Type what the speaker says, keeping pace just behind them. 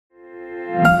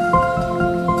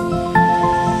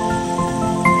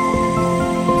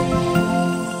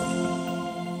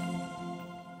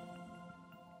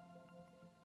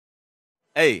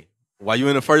While you're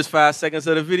in the first 5 seconds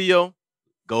of the video,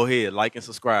 go ahead, like and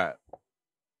subscribe.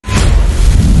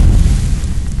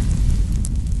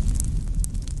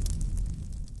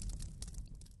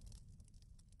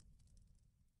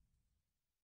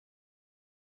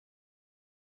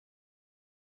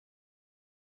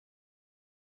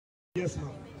 Yes, Mom.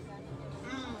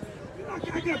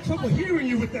 I got trouble hearing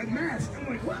you with that mask. I'm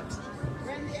like, what?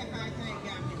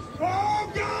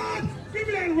 Oh, God! Give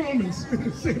me that in Romans.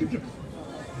 Say it again.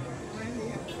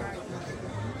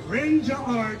 Rend your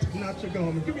heart, not your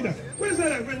garment. Give me that. Where's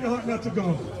that at? Rend your heart, not your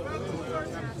garment.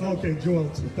 Okay, Joel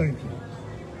 2. Thank you.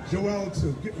 Joel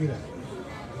 2. Give me that.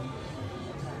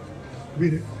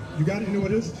 Read it. You got it? You know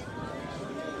what it is?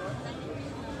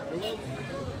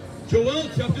 Joel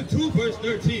chapter 2, verse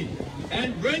 13.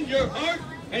 And rend your heart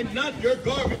and not your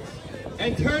garments,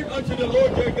 and turn unto the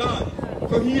Lord your God,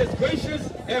 for he is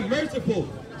gracious and merciful,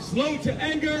 slow to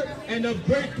anger, and of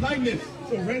great kindness.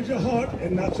 So rend your heart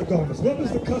and not your garments. What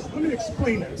was the custom? Let me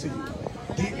explain that to you.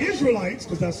 The Israelites,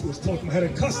 because that's what was talking about, had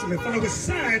a custom. If I was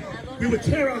sad, we would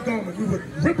tear our garment, we would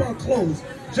rip our clothes,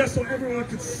 just so everyone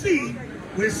could see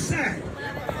we're sad.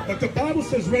 But the Bible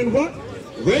says rend what?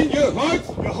 Rend your heart.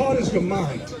 Your heart is your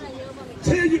mind.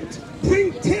 Tear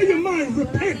your mind,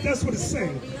 repent, that's what it's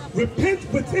saying.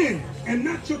 Repent within and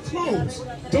not your clothes.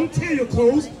 Don't tear your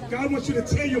clothes. God wants you to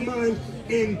tear your mind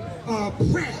in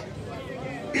prayer,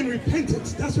 in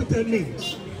repentance. That's what that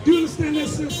means. Do you understand that,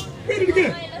 sis? Read it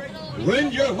again.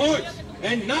 Rend your heart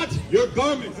and not your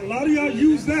garments. A lot of y'all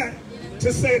use that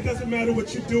to say it doesn't matter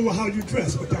what you do or how you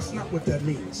dress, but that's not what that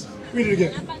means. Read it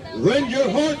again. Rend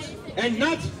your heart and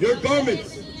not your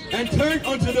garments, and turn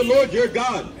unto the Lord your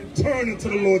God. Turn unto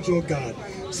the Lord your God.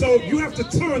 So you have to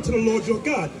turn to the Lord your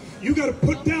God. You got to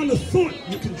put down the thought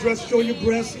you can dress, show your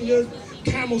breasts and your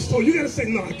camel's toe. You got to say,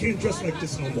 no, I can't dress like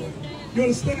this no more. You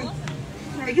understand?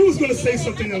 Right, you was going to say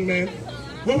something, young man.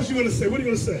 What was you going to say? What are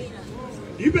you going to say?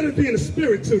 You better be in the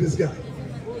spirit too, this guy.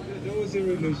 There was a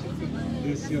relation.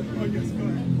 This year.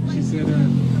 She said,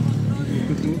 you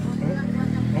could do.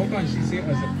 How can she say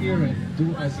as a parent,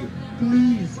 do as you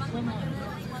please?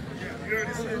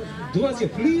 Do as you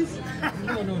please?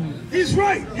 No. He's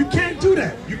right. You can't do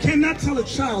that. You cannot tell a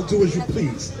child, do as you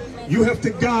please. You have to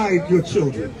guide your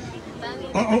children.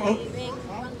 My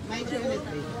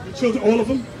Children, all of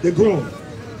them, they're grown. 20.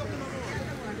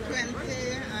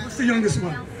 What's the youngest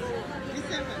one?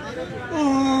 7.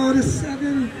 Oh, the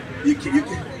 7. You can.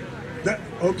 That,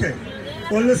 okay.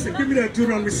 Well, listen, give me that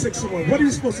Deuteronomy 6:1. What are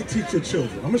you supposed to teach your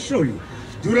children? I'm going to show you.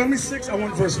 Deuteronomy 6, I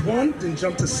want verse 1, then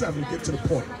jump to 7, get to the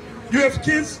point. You have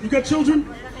kids? You got children?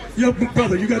 You have,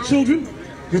 brother, you got children?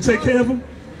 You take care of them?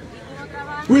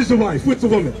 Where's the wife? Where's the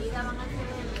woman?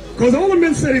 Because all the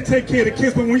men say they take care of the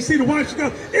kids, but when you see the wife, she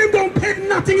goes, "Him don't pay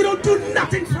nothing, he don't do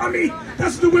nothing for me."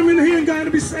 That's what the women here ain't got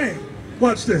to be saying.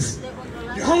 Watch this.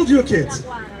 You hold your kids.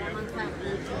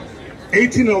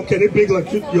 18, okay, they're big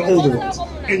like your older ones.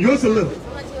 And yours are little,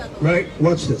 right?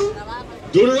 Watch this.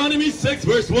 Deuteronomy 6,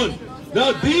 verse 1.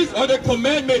 Now these are the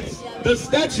commandments, the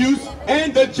statutes,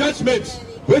 and the judgments,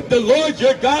 which the Lord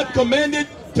your God commanded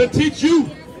to teach you,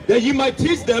 that ye might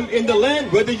teach them in the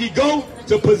land whither ye go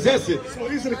to possess it. So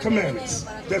these are the commandments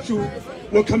that you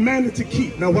were commanded to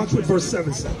keep. Now watch what verse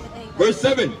 7 says. Verse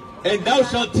 7. And thou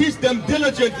shalt teach them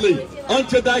diligently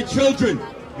unto thy children.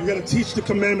 You got to teach the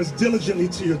commandments diligently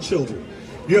to your children.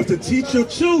 You have to teach your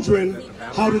children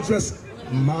how to dress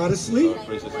modestly,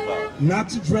 not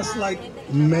to dress like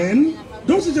men.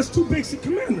 Those are just 2 basic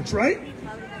commandments, right?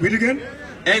 Read again.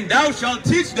 And thou shalt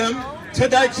teach them to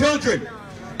thy children,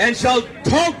 and shalt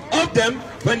talk of them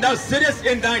when thou sittest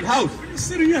in thine house. You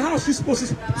sit in your house, you're supposed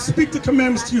to speak the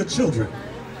commandments to your children.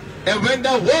 And when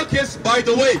thou walkest by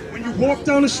the way. When you walk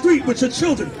down the street with your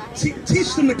children,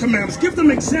 teach them the commandments. Give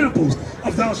them examples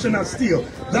of thou shalt not steal.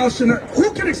 Thou shalt not.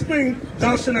 Who can explain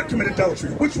thou shalt not commit adultery?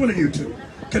 Which one of you two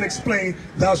can explain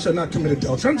thou shalt not commit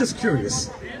adultery? I'm just curious.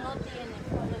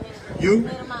 You?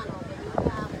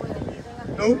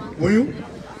 No? Will you?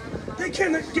 They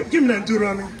can't. Give me that in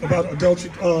Deuteronomy about adultery.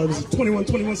 Is it 21,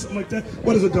 something like that?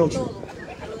 What is adultery?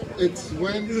 It's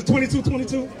when... Is it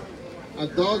 22?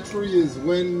 Adultery is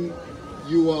when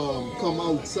you come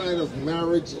outside of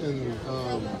marriage and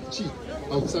cheat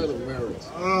outside of marriage.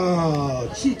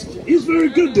 Cheat. He's very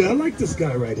good there. I like this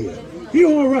guy right here. He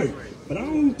all right. But I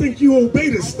don't think you obey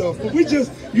this stuff. But you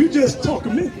just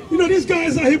talking, man. You know, these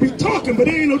guys out here be talking, but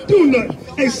they ain't no doing nothing.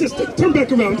 Hey, sister, turn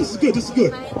back around. This is good.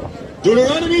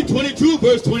 Deuteronomy 22,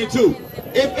 verse 22.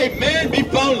 If a man be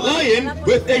found lying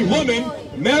with a woman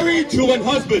married to an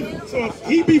husband. So if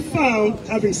he be found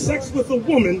having sex with a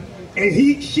woman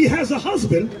and she has a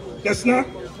husband that's not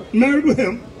married with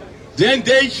him, then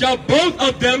they shall both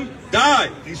of them die.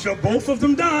 They shall both of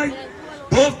them die.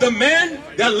 Both the man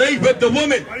that lay with the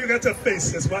woman. Why you got that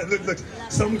face? That's why. Look,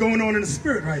 something going on in the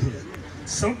spirit right here.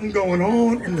 Something going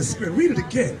on in the spirit. Read it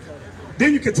again.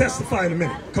 Then you can testify in a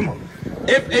minute. Come on.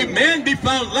 If a man be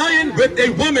found lying with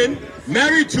a woman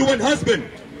married to an husband,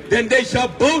 then they shall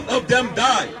both of them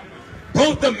die.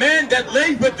 Both the man that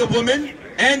lay with the woman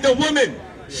and the woman.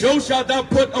 So shalt thou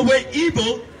put away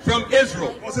evil from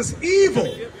Israel. Because it's evil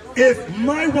if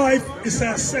my wife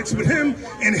has sex with him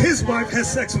and his wife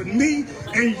has sex with me,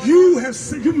 and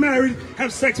you married,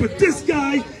 have sex with this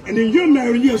guy, and then you're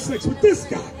married, you have sex with this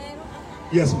guy.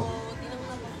 Yes, ma'am.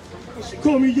 She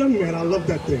called me young man. I love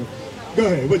that thing. Go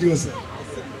ahead. What you gonna say?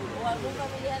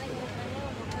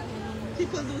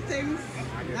 People do things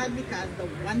not because they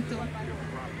want to,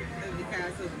 but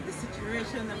because of the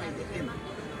situation that might be in.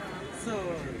 So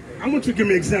I want you to give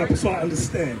me an example so I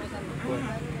understand.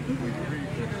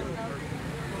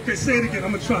 Okay, say it again.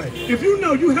 I'm gonna try it. If you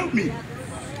know, you help me.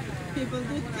 people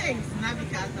do things not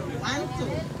because they want to,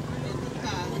 but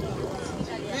because of the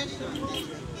situation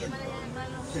that they're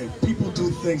in. Okay, people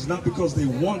do things not because they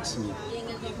want to.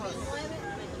 Because the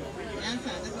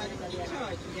answer is why they get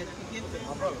charged, you get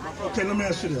forgiveness. Okay, let me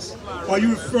ask you this. Are you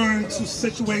referring to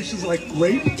situations like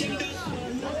rape?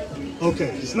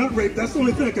 Okay, it's not rape. That's the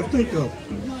only thing I can think of.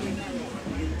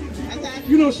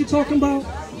 You know what she's talking about?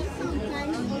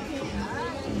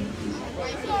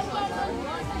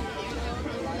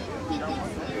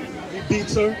 He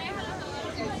beats her.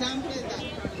 Example is that,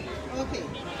 okay,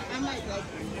 I might like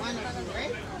one of you,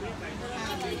 right?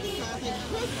 Because I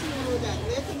trust you that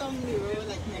later down the road,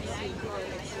 like next week or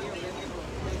next year, whatever,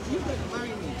 that you could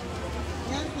marry me.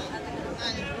 Yes,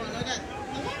 and for another,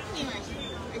 I want to see my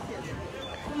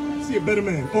See a better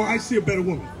man, or I see a better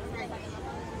woman. right.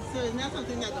 So it's not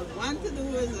something that I want to do,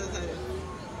 it's just that,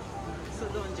 so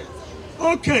don't judge.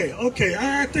 Okay,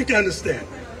 I think I understand.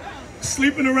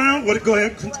 Sleeping around, go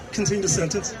ahead, continue the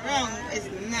sentence. Wrong is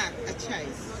not a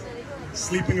choice.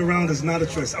 Sleeping around is not a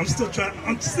choice. I'm still trying to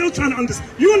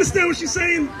understand. You understand what she's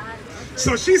saying?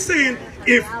 So she's saying,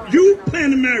 if you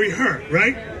plan to marry her,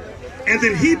 right? And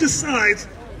then he decides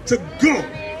to go,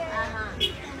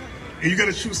 and you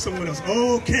gotta choose someone else.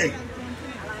 Okay.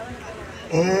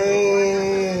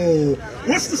 Oh,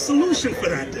 what's the solution for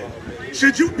that then?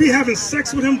 Should you be having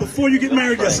sex with him before you get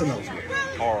married, yes or no?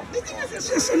 Well, the thing is, It's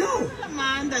yes or no. a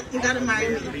man that you gotta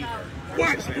marry me.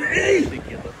 What? Hey,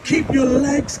 keep your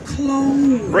legs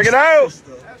closed. Bring it out.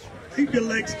 Keep your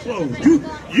legs closed. You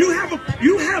have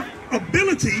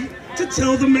ability to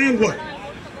tell the man what?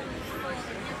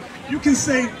 You can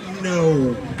say,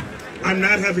 no, I'm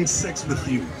not having sex with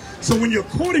you. So when you're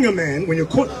courting a man,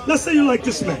 let's say you like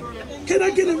this man. Can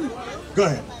I get him? Go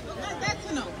ahead.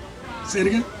 That's no. Say it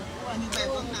again. When you guys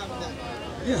don't have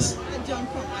that. Yes. I jump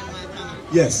from one man to another.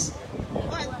 Yes.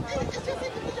 But it's just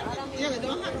yeah, we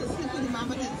don't have to sleep with the man,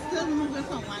 but it's still moving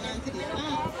from one end to the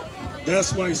other.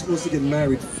 That's why you're supposed to get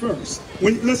married first.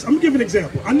 I'm gonna give an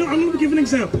example. I'm gonna give an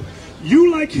example.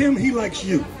 You like him, he likes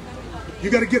you. You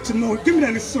got to get to know. Give me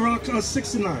that in Sirach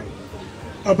 69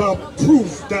 about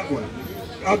proof. That one.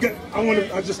 I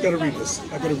just got to read this.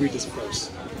 I got to read this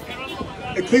first.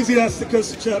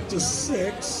 Ecclesiasticus chapter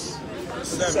 6,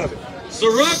 7.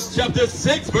 Sirach chapter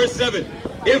 6 verse 7.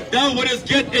 If thou wouldest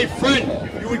get a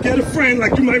friend, You would get a friend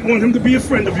like you might want him to be a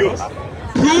friend of yours.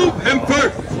 prove him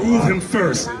first, Prove him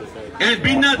first. and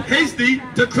be not hasty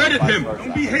to credit him.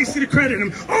 Don't be hasty to credit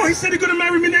him. Oh, he said he's going to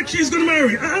marry me next year. He's going to marry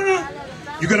me.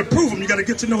 You got to prove him. You got to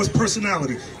get to know his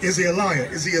personality. Is he a liar?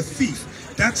 Is he a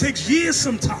thief? That takes years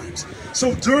sometimes.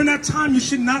 So during that time, you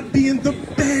should not be in the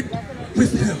bed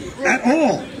with him at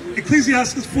all.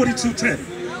 Ecclesiastes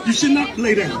 42:10. You should not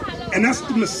lay down. And that's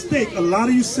the mistake a lot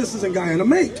of you sisters in Guyana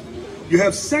make. You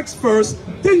have sex first,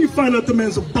 then you find out the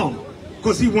man's a bum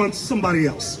because he wants somebody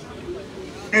else.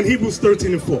 And Hebrews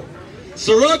 13:4.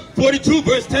 Sirach 42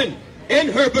 verse 10. In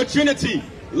her virginity,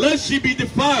 lest she be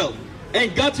defiled,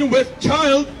 and gotten with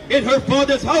child in her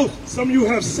father's house. Some of you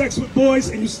have sex with boys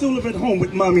and you still live at home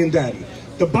with mommy and daddy.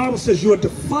 The Bible says you are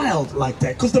defiled like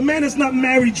that because the man has not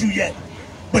married you yet,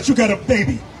 but you got a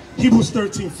baby. Hebrews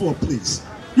 13:4, please.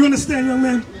 You understand, young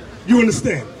man? You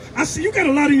understand? I see you got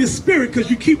a lot in your spirit because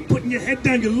you keep putting your head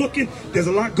down, you're looking. There's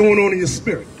a lot going on in your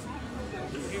spirit.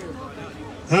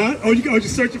 Huh? Oh, you're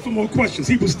searching for more questions.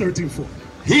 Hebrews 13:4.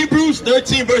 Hebrews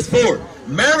 13 verse 4.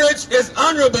 Marriage is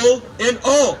honorable in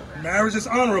all, Marriage is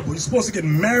honorable. You're supposed to get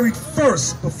married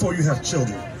first before you have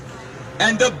children.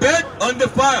 and the bed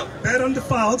undefiled. Bed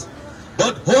undefiled.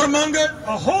 But whoremonger,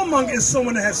 A whoremonger is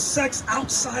someone that has sex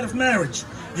outside of marriage.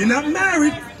 You're not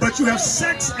married, but you have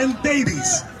sex and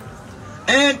babies.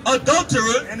 and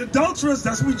adulterer, And adulterers,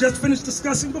 that's what we just finished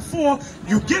discussing before.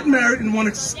 You get married and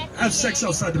want to have sex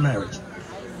outside the marriage.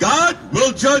 God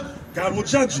will judge. God will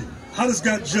judge you. How does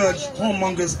God judge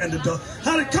whoremongers and adulterers?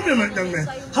 Come here, young man.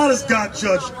 How does God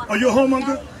judge? Are you a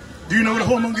whoremonger? Do you know what a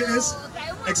whoremonger is?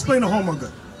 Explain a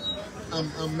whoremonger. I'm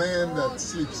a man that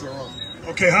sleeps around.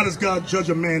 Okay, how does God judge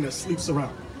a man that sleeps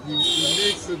around? He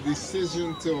makes a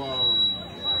decision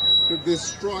to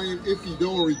destroy him if he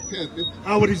don't repent.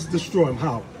 How would he destroy him?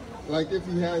 How? Like if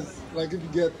he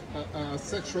get a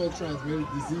sexual transmitted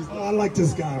disease. Oh, I like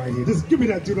this guy right here. Just give me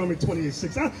that Deuteronomy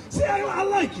 28:6. I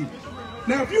like you.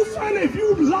 Now, if you find that if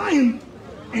you're lying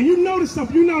and you notice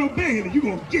something you're not obeying, then you're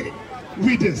going to get it.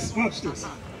 Read this. Watch this.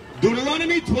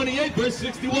 Deuteronomy 28 verse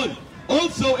 61.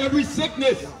 Also every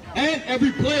sickness and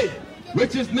every plague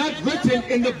which is not written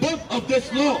in the book of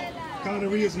this law.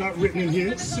 Gonorrhea is not written in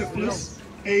here. Syphilis,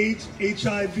 AIDS,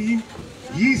 HIV,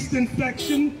 yeast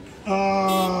infection,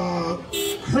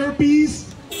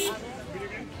 herpes.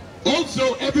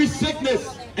 Also every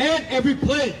sickness and every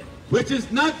plague which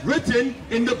is not written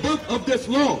in the book of this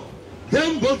law,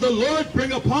 them will the Lord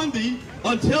bring upon thee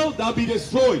until thou be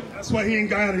destroyed. That's why he ain't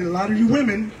got it. A lot of you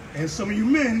women and some of you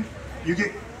men, you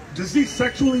get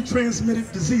sexually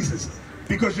transmitted diseases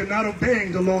because you're not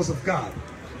obeying the laws of God.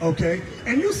 Okay?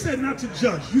 And you said not to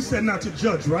judge. You said not to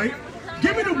judge, right?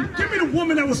 Give me the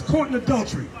woman that was caught in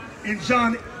adultery in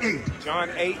John 8. John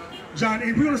 8. John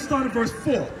 8. We're going to start at verse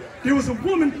 4. There was a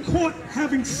woman caught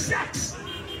having sex.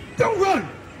 Don't run.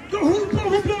 Who's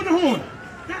blowing the horn?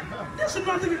 There's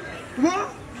nothing. What?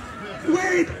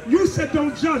 Wait. You said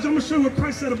don't judge. I'm going to show you what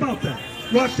Christ said about that.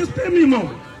 Watch. Just give me a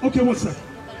moment. Okay, 1 second.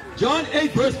 John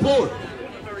 8 verse 4.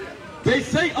 They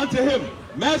say unto him,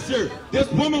 Master, this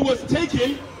woman was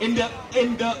taken in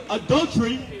the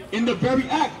adultery in the very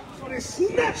act. So they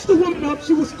snatched the woman up.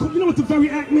 She was, you know what the very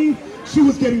act means? She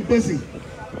was getting busy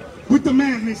with the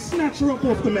man. They snatched her up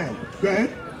off the man. Go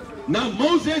ahead. Now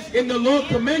Moses in the law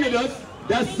commanded us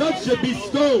that such should be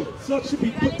stoned. Such should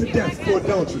be put to death for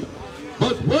adultery.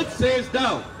 But what sayest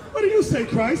thou? What do you say,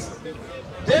 Christ?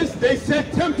 This they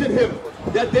said tempted him,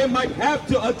 that they might have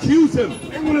to accuse him.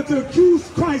 They wanted to accuse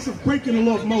Christ of breaking the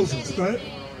law of Moses, right?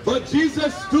 But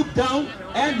Jesus stooped down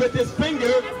and with his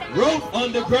finger wrote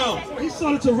on the ground. He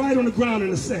started to write on the ground in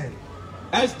the sand.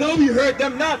 As though he heard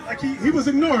them not. Like he was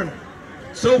ignoring it.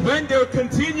 So when they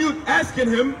continued asking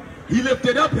him, he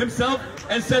lifted up himself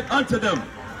and said unto them,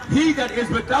 He that is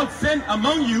without sin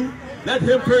among you, let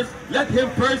him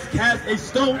first cast a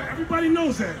stone. Everybody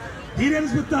knows that. He that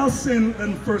is without sin, let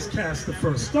him first cast the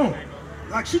first stone.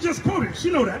 Like she just quoted, she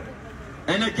know that.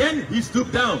 And again he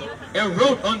stooped down and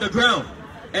wrote on the ground.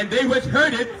 And they which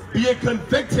heard it, being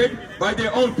convicted by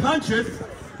their own conscience,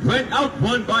 went out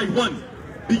one by one,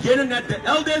 beginning at the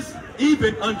eldest,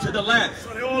 even unto the last.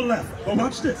 So they all left. But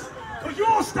watch this. But you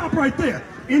all stop right there.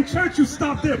 In church you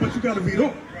stop there, but you got to read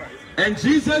on. And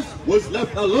Jesus was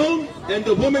left alone, and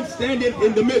the woman standing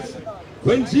in the midst.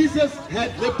 When Jesus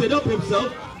had lifted up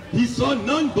himself, he saw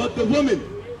none but the woman.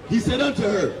 He said unto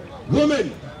her, Woman,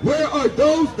 where are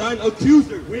those thine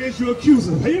accusers? Where's your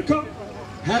accuser? Here you come.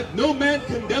 Hath no man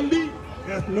condemned thee?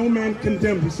 Hath no man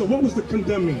condemned thee. So what was the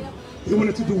condemning? He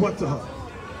wanted to do what to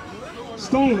her?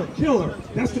 Stone her, kill her.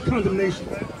 That's the condemnation.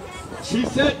 She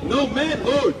said, No man,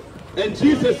 Lord. And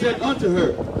Jesus said unto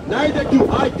her, Neither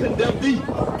do I condemn thee.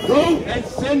 Go and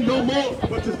sin no more.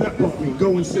 What does that book mean?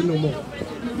 Go and sin no more.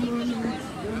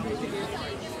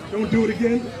 Don't do it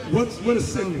again. What does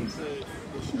sin mean?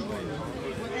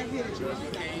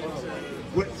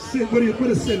 What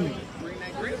does sin mean?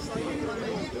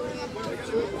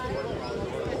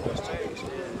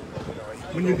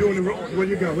 When you're doing it wrong, what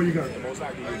you got?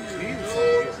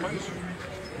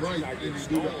 Right, and you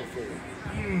do that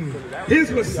before.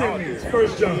 Here's what sin means.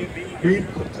 1 John. Read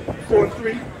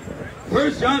 4:3.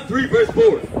 1 John 3 verse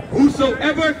 4.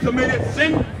 Whosoever committeth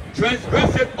sin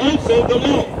transgresseth also the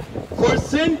law. For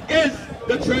sin is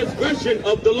the transgression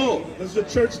of the law. Does the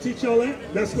church teach all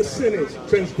that? That's what sin is.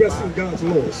 Transgressing God's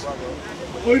laws.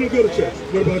 Oh, you don't go to church.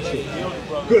 What about you?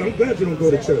 Good, I'm glad you don't go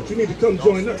to church. You need to come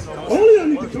join us. All of y'all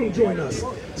need to come join us.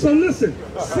 So listen,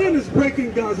 sin is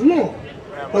breaking God's law.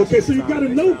 Okay, so you got to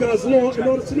know God's law in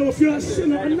order to know if you're a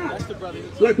sinner or not.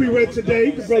 Like we read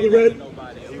today, the brother read,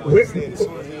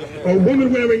 a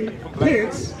woman wearing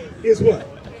pants is what?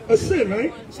 A sin,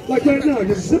 right? Like right now,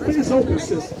 your zipper is open,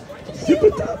 sis. Zip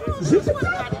it up, zip it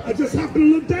up. I just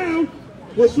happened to look down.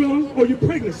 What's wrong? Oh, you're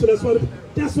pregnant, so that's why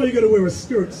you got to wear a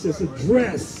skirt, sis, a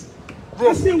dress.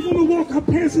 I see a woman walk, her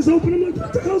pants is open. I'm like,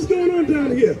 what the hell's going on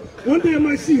down here? One day I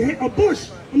might see a bush.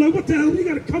 I'm like, what the hell? You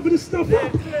got to cover this stuff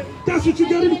up. That's what you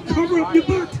got to do, cover up your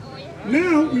butt.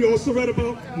 Now, we also read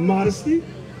about modesty,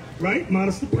 right?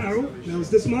 Modest apparel. Now, is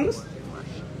this modest?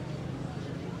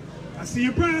 I see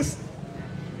your breast.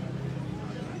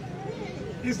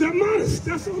 Is that modest?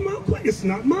 That's all my question. It's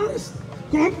not modest.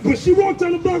 But she walked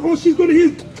down the block, all she's going to hear,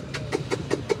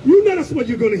 you know that's what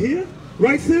you're going to hear.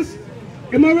 Right, sis?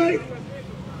 Am I right?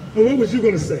 And what was you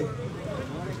going to say?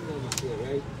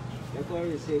 Right? That's why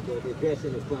we say that they dress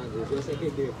in the front. They dress like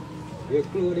they're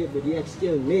clothed, but yet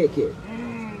still naked.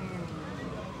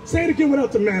 Say it again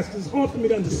without the mask. It's hard for me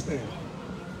to understand.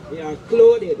 They are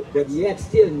clothed, but yet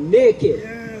still naked.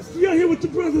 Yes. You hear what the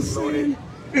brother's saying?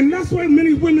 And that's why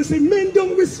many women say, men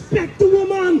don't respect the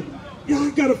woman. Y'all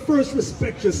gotta first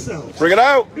respect yourself. Bring it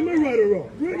out. Am I right or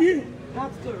wrong? Right? Yeah.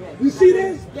 That's correct. You see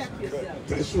that? Respect yourself.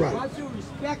 That's right.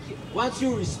 Once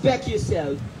you respect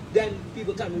yourself, then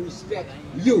people can respect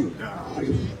you.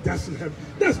 That's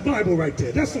Bible right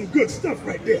there. That's some good stuff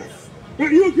right there.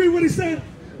 Right? You agree with what he said?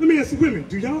 Let me ask the women.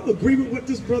 Do y'all agree with what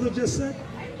this brother just said?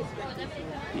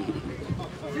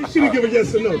 She didn't give a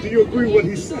yes or no. Do you agree with what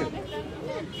he said?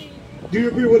 Do you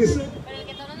agree with what he said?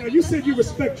 Now you said you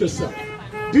respect yourself.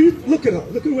 Do you look at her?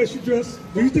 Look at the way she dressed.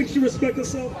 Do you think she respects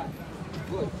herself?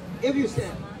 Good. If you say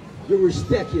you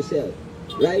respect yourself,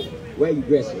 right? Why you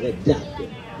dressing like that?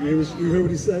 You heard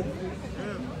what he said?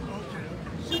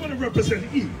 She want to represent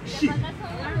she. You look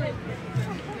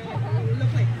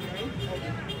like you, right?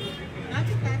 Not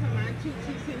just that a man cheats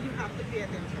and you have to pay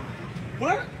attention.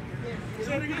 What? Yes.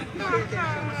 Say it again.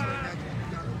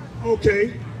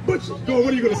 Okay. But go,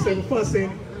 what are you going to say before I say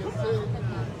it?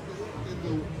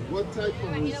 What type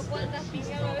of respect she's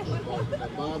talking about? A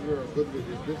bad or a good with a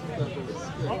different type of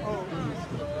respect.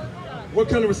 What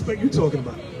kind of respect you talking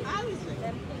about?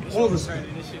 All respect.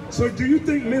 So do you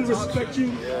think men respect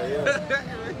you?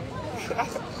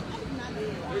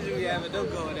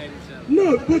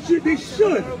 No, but they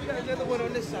should.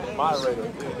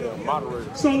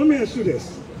 Moderator. So let me ask you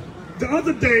this. The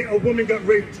other day, a woman got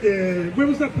raped in, where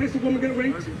was that place a woman got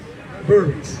raped?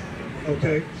 Burries.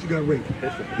 Okay, she got raped.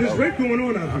 There's rape going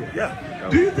on out here. Yeah.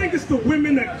 Do you think it's the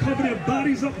women that cover their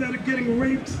bodies up that are getting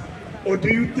raped? Or do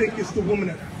you think it's the women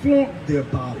that flaunt their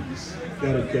bodies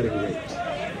that are getting raped?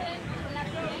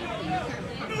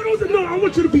 No, I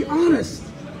want you to be honest.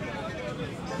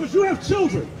 Because you have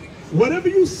children. Whatever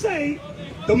you say,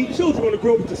 them children are going to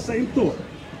grow with the same thought.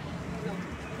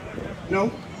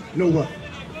 No? No what?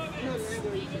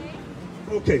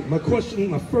 Okay, my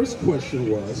first question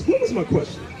was, what was my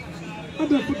question? I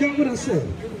forgot what I said.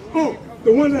 Oh,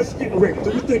 the one that's getting raped.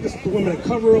 Do you think it's the woman that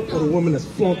cover up or the woman that's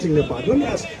flaunting their body? Let me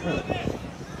ask her.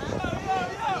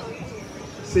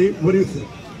 See, what do you think?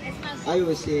 I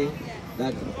would say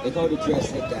that without the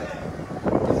dress like that,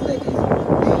 it's like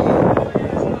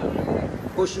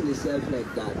pushing yourself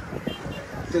like that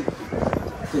to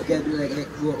get like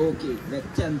you're okay.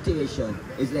 Like temptation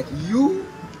is like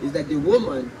the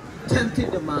woman tempting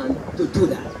the man to do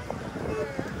that.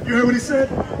 You heard what he said?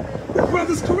 The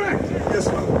brother's correct. Yes,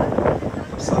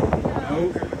 ma'am. So,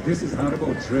 no, this is not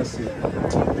about dressing.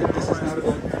 This is not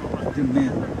about the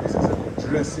men. This is about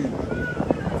dressing.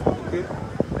 Okay?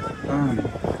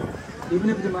 Even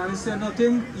if the man is saying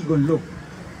nothing, he gonna look.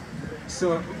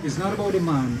 So it's not about the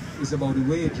man, it's about the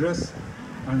way you dress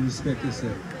and respect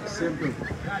yourself. Simple.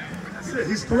 That's it.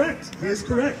 He's correct. He is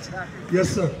correct. Yes,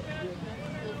 sir.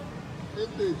 If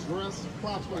they dress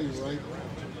properly, right?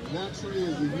 Naturally,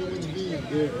 as a human being,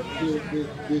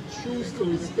 they choose to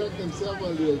respect themselves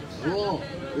and they'll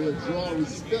draw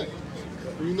respect.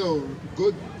 You know,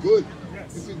 good.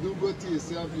 If you do good to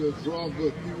yourself, you'll draw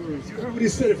good. People will respect. You heard what he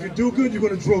said, if you do good, you're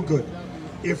going to draw good.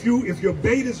 If your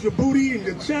bait is your booty and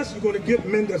your chest, you're going to get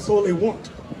men that's all they want.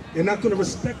 They're not going to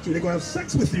respect you. They're going to have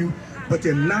sex with you, but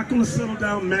they're not going to settle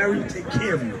down, marry you, take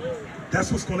care of you.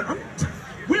 That's what's going to...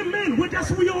 We're men. That's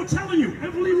what we all telling you.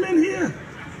 Every men here.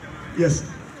 Yes.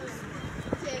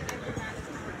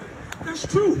 That's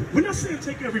true. We're not saying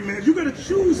take every man. You got to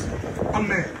choose a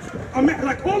man. A man.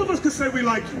 Like all of us could say we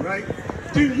like you, right?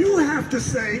 Then you have to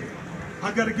say,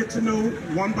 I got to get to know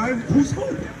one by who's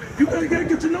who. You got to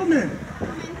get to know men.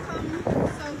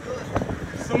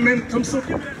 Some men come so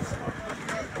good. And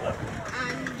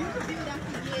you could do that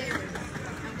for years.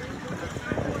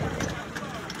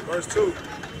 Verse 2.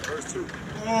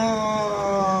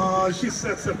 Oh, she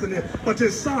said something there. But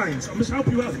there's signs. I'm just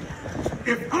helping you out.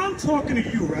 If I'm talking to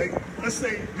you, right? Let's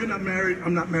say you're not married,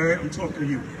 I'm not married, I'm talking to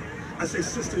you. I say,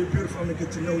 sister, you're beautiful, I'm gonna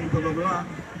get to know you, blah, blah, blah.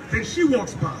 Then she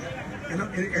walks by.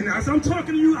 And as I'm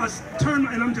talking to you, I turn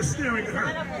and I'm just staring at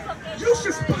her. You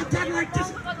should spot that like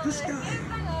this. This guy.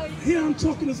 Here I'm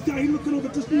talking to this guy, he looking over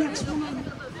at this next one.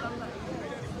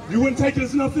 You wouldn't take it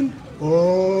as nothing?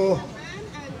 Oh.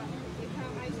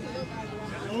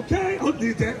 Okay,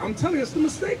 I'm telling you, it's the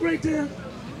mistake right there.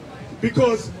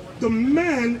 Because the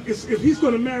man is, if he's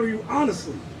going to marry you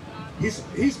honestly, he's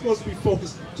supposed to be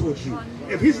focused towards you.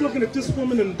 If he's looking at this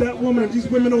woman and that woman and these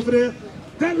women over there,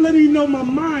 that letting you know my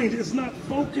mind is not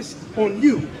focused on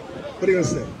you. What are you going to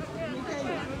say?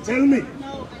 Tell me.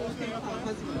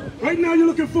 Right now you're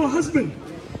looking for a husband.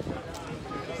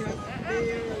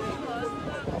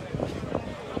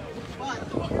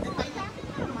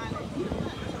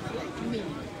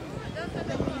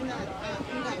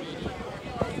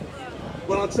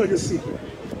 Well, I'll tell you a secret.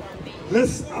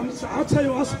 I'll tell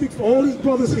you, I'll speak for all these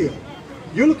brothers here.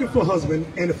 You're looking for a husband,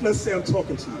 and if, let's say I'm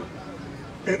talking to you,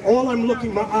 and all I'm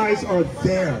looking, my eyes are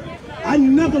there. I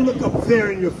never look up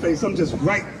there in your face. I'm just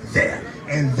right there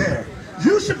and there.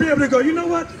 You should be able to go, you know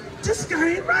what? This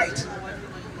guy ain't right.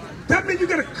 That means you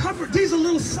got to cover. These are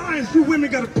little signs you women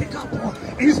got to pick up on.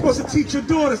 And you're supposed to teach your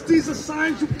daughters. These are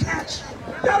signs you catch.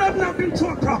 Y'all have not been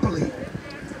taught properly.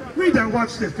 Read that,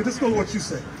 watch this, because this is what you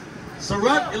say.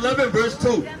 Sirach 11 verse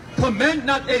 2. Commend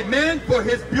not a man for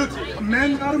his beauty.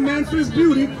 Commend not a man for his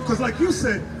beauty, because like you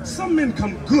said, some men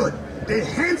come good. They're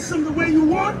handsome the way you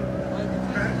want.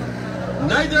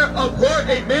 Neither abhor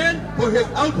a man for his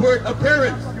outward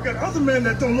appearance. You got other men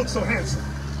that don't look so handsome.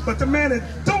 But the man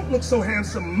that don't look so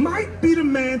handsome might be the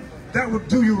man that will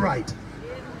do you right.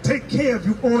 Take care of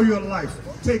you all your life.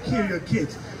 Take care of your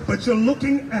kids. But you're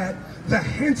looking at the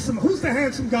handsome. Who's the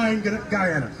handsome guy in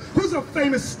Guyana? Who's a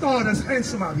famous star that's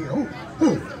handsome out here?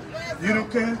 Who? You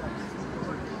don't care?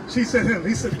 She said him.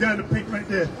 He said the guy in the pink right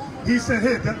there. He said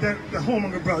him, the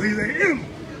homemonger brother. He said him.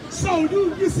 So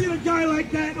you see a guy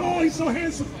like that, oh, he's so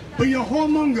handsome. But you're a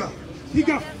whoremonger. He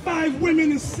got 5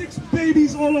 women and 6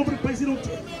 babies all over the place. He don't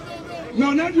take.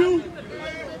 No, not you.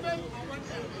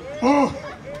 Oh,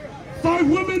 5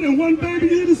 women and 1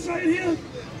 baby in this right here.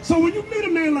 So when you meet a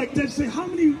man like that, you say, how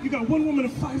many, you got 1 woman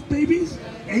and 5 babies?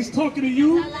 And he's talking to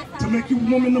you to make you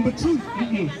woman number 2.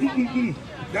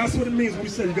 That's what it means when we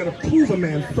say you got to prove a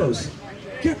man first.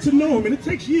 Get to know him, and it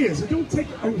takes years. It don't take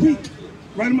a week.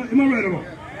 Right? Am I right or wrong?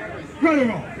 Right or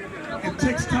wrong? It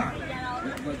takes time.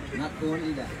 But not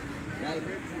only that, right?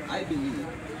 I believe,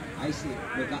 I say,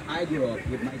 because I grew up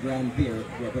with my grandparents,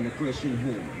 grew up in a Christian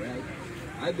home, right?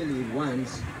 I believe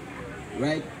once,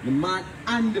 right, the man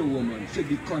and the woman should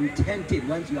be contented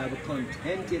once you have a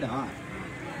contented heart,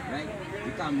 right?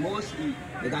 Because mostly,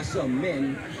 they got some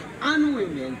men and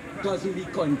women doesn't be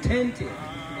contented.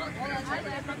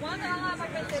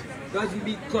 Doesn't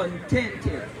be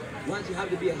contented. Once you have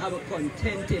to have a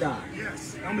contented heart.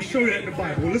 Yes, I'm going to show you that in the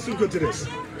Bible. Well, listen good to this.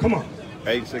 Come on.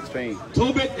 8:16.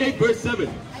 Tobit 8 verse 7.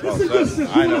 Listen to this.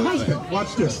 You're a husband.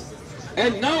 Watch this.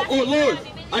 And now, O Lord,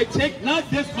 I take not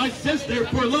this my sister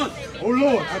for lust. Oh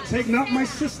Lord, I take not my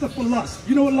sister for lust.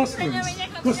 You know what lust means?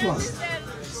 What's lust?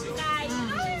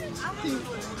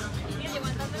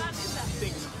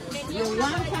 You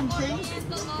want something?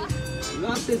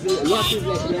 Lust is like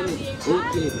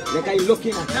like I'm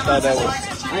looking at. So that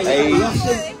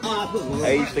was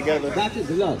age together. That is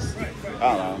lust. I don't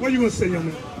know. What are you going to say, young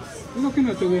man? Looking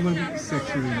at the woman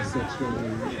sexually in a sexual way, in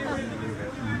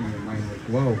your mind like,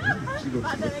 wow, she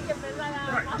looks good.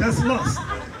 Right, that's lust.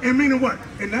 And meaning what?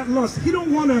 In that lust, he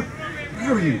don't want to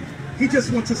marry you. He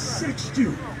just wants to sex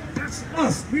you. That's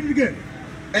lust. Read it again.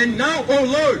 And now, O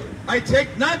Lord, I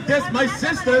take not this my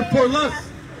sister for lust,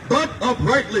 but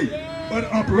uprightly. But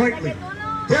uprightly.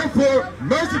 Therefore,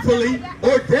 mercifully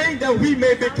ordain that we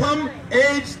may become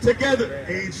aged together.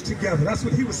 Aged together. That's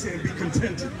what he was saying. Be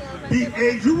contented. Be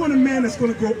aged. You want a man that's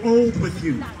going to grow old with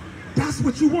you. That's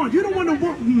what you want. You don't want to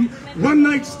one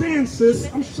night stand, sis.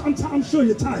 I'm sure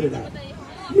you're tired of that.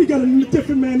 We got a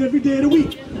different man every day of the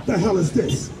week. What the hell is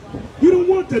this? You don't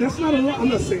want that. That's not a lot. I'm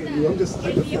not saying you. I'm just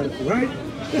hypothetical, right?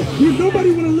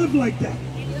 Nobody want to live like that.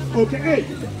 Okay, hey,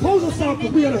 close us out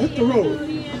because we got to hit the road.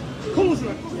 Close it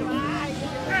up.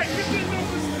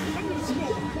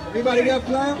 Everybody got a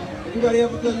plan? Everybody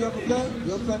have a plan? You have a plan?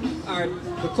 You have a plan? All right.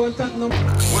 The contact number.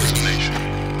 What is a nation?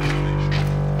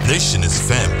 Nation is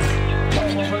family.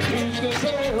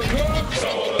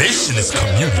 Nation is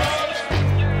community.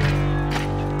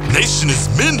 Nation is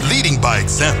men leading by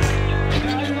example.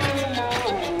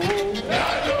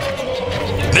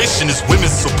 Nation is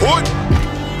women's support.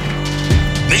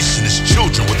 Nation is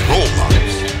children with role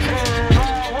models.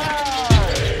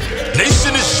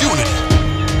 Nation is unity.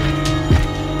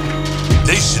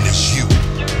 Nation is